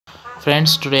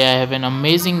Friends, today I have an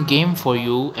amazing game for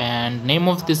you, and name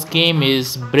of this game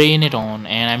is Brain It On,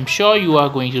 and I'm sure you are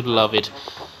going to love it.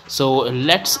 So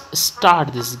let's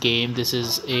start this game. This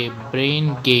is a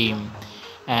brain game,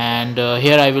 and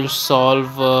here I will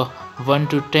solve 1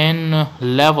 to 10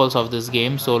 levels of this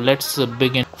game. So let's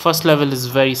begin. First level is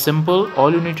very simple.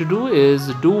 All you need to do is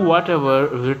do whatever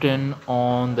written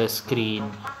on the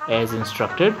screen as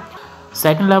instructed.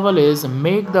 Second level is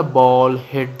make the ball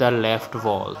hit the left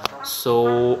wall.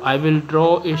 So I will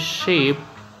draw a shape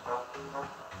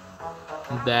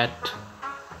that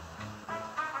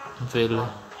will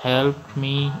help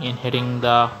me in hitting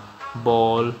the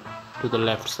ball to the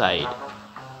left side.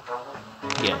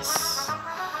 Yes,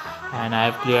 and I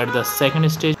have cleared the second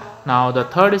stage. Now the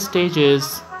third stage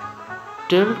is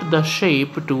tilt the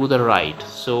shape to the right.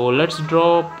 So let's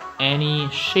draw any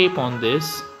shape on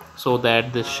this so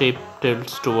that the shape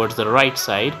tilts towards the right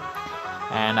side,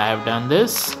 and I have done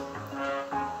this.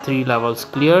 3 levels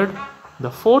cleared.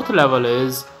 The fourth level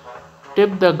is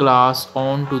tip the glass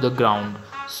onto the ground.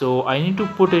 So I need to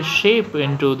put a shape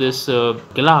into this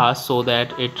glass so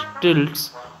that it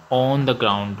tilts on the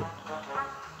ground,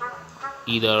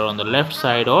 either on the left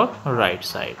side or right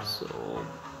side. So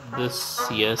this,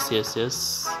 yes.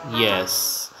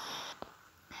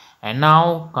 And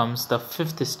now comes the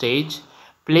fifth stage.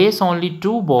 Place only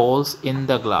 2 balls in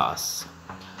the glass.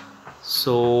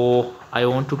 So I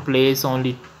want to place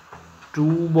only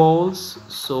 2 balls,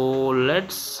 so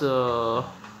let's drop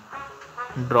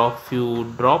few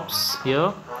drops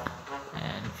here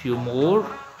and few more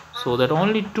so that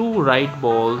only 2 right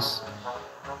balls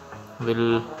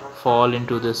will fall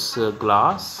into this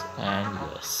glass. And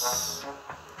yes,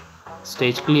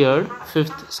 stage cleared.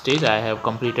 Fifth stage, I have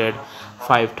completed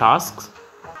 5 tasks.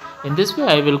 In this way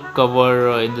I will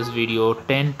cover in this video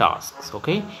 10 tasks.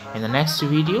 Okay, in the next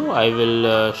video I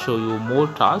will show you more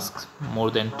tasks,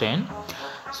 more than 10.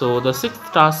 So the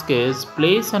sixth task is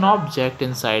place an object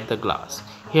inside the glass.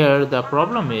 Here the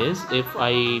problem is, if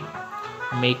I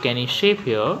make any shape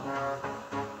here,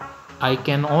 I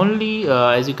can only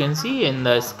as you can see in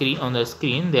the screen, on the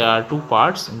screen there are 2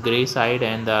 parts, gray side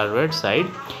and the red side,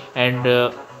 and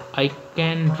I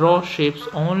can draw shapes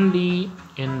only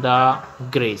in the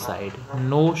gray side.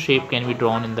 No shape can be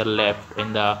drawn in the left,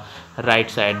 in the right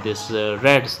side, this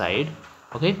red side.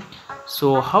 Okay,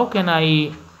 so how can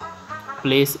I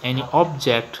place any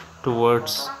object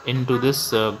towards into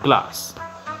this glass?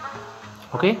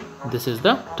 Okay, this is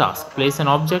the task, place an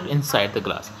object inside the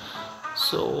glass.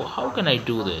 So how can I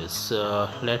do this?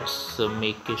 Let's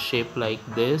make a shape like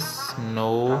this.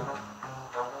 No.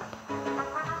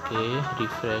 Okay,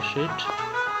 refresh it,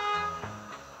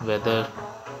 whether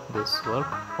this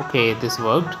worked. Okay, this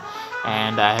worked,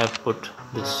 and I have put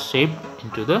this shape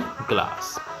into the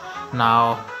glass.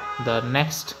 Now the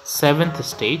next 7th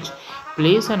stage,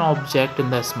 place an object in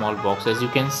the small box. As you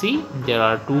can see, there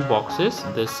are 2 boxes,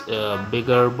 this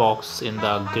bigger box in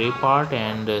the gray part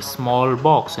and a small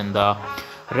box in the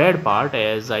red part.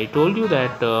 As I told you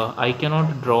that I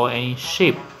cannot draw any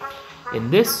shape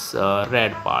in this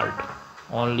red part,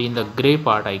 only in the gray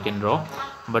part I can draw.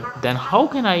 But then how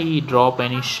can I drop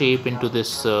any shape into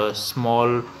this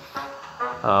small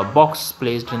box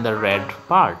placed in the red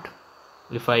part?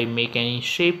 If I make any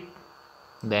shape,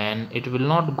 then it will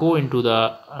not go into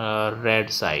the red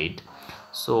side.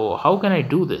 So how can I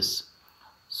do this?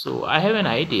 So I have an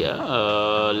idea.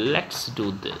 Let's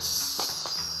do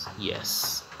this.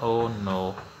 Yes. Oh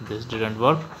no, this didn't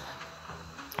work.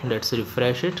 Let's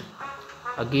refresh it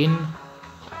again,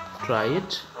 try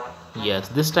it. Yes,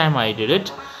 this time I did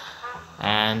it,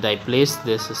 and I placed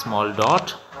this small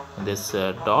dot, this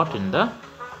dot in the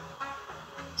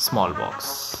small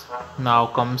box. Now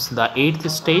comes the 8th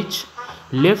stage,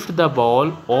 lift the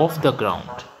ball off the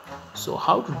ground. So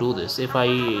how to do this? If I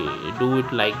do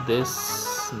it like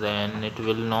this, then it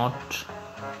will not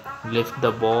lift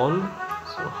the ball.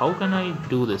 So how can I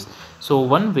do this? So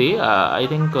one way I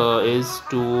think is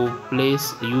to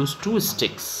use 2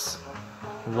 sticks,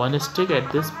 1 stick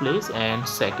at this place and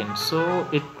second, so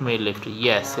it may lift.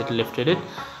 Yes, it lifted it,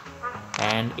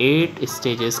 and 8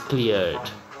 stages cleared.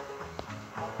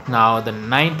 Now the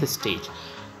 9th stage,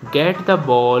 get the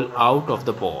ball out of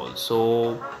the ball.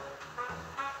 So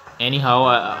anyhow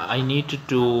I need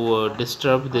to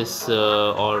disturb this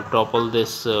or topple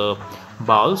this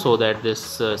ball so that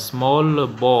this small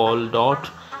ball dot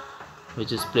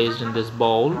which is placed in this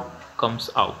ball comes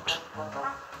out.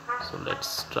 So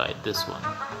let's try this one.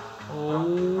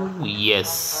 Oh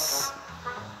yes,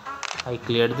 I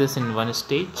cleared this in 1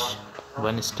 stage,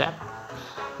 1 step.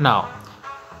 Now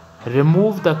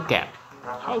remove the cap.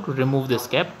 how to remove this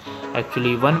cap.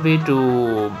 Actually, one way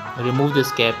to remove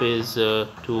this cap is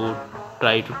to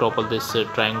try to topple this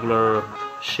triangular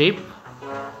shape.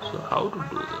 So how to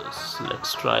do this?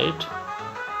 Let's try it.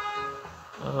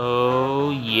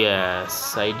 Oh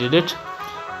yes, I did it.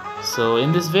 So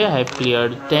in this way I have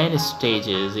cleared 10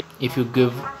 stages. If you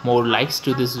give more likes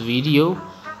to this video,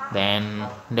 then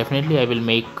definitely I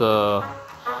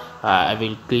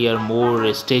will clear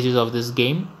more stages of this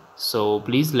game. So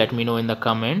please let me know in the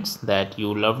comments that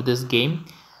you loved this game,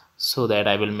 so that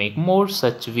I will make more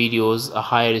such videos.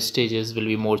 Higher stages will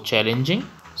be more challenging,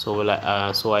 so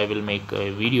I will make a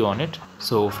video on it.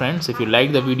 So friends, if you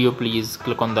like the video, please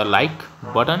click on the like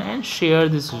button and share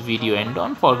this video, and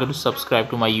don't forget to subscribe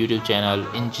to my YouTube channel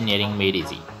Engineering Made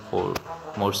Easy for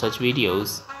more such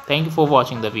videos. Thank you for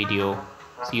watching the video.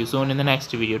 See you soon in the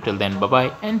next video. Till then, bye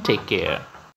bye and take care.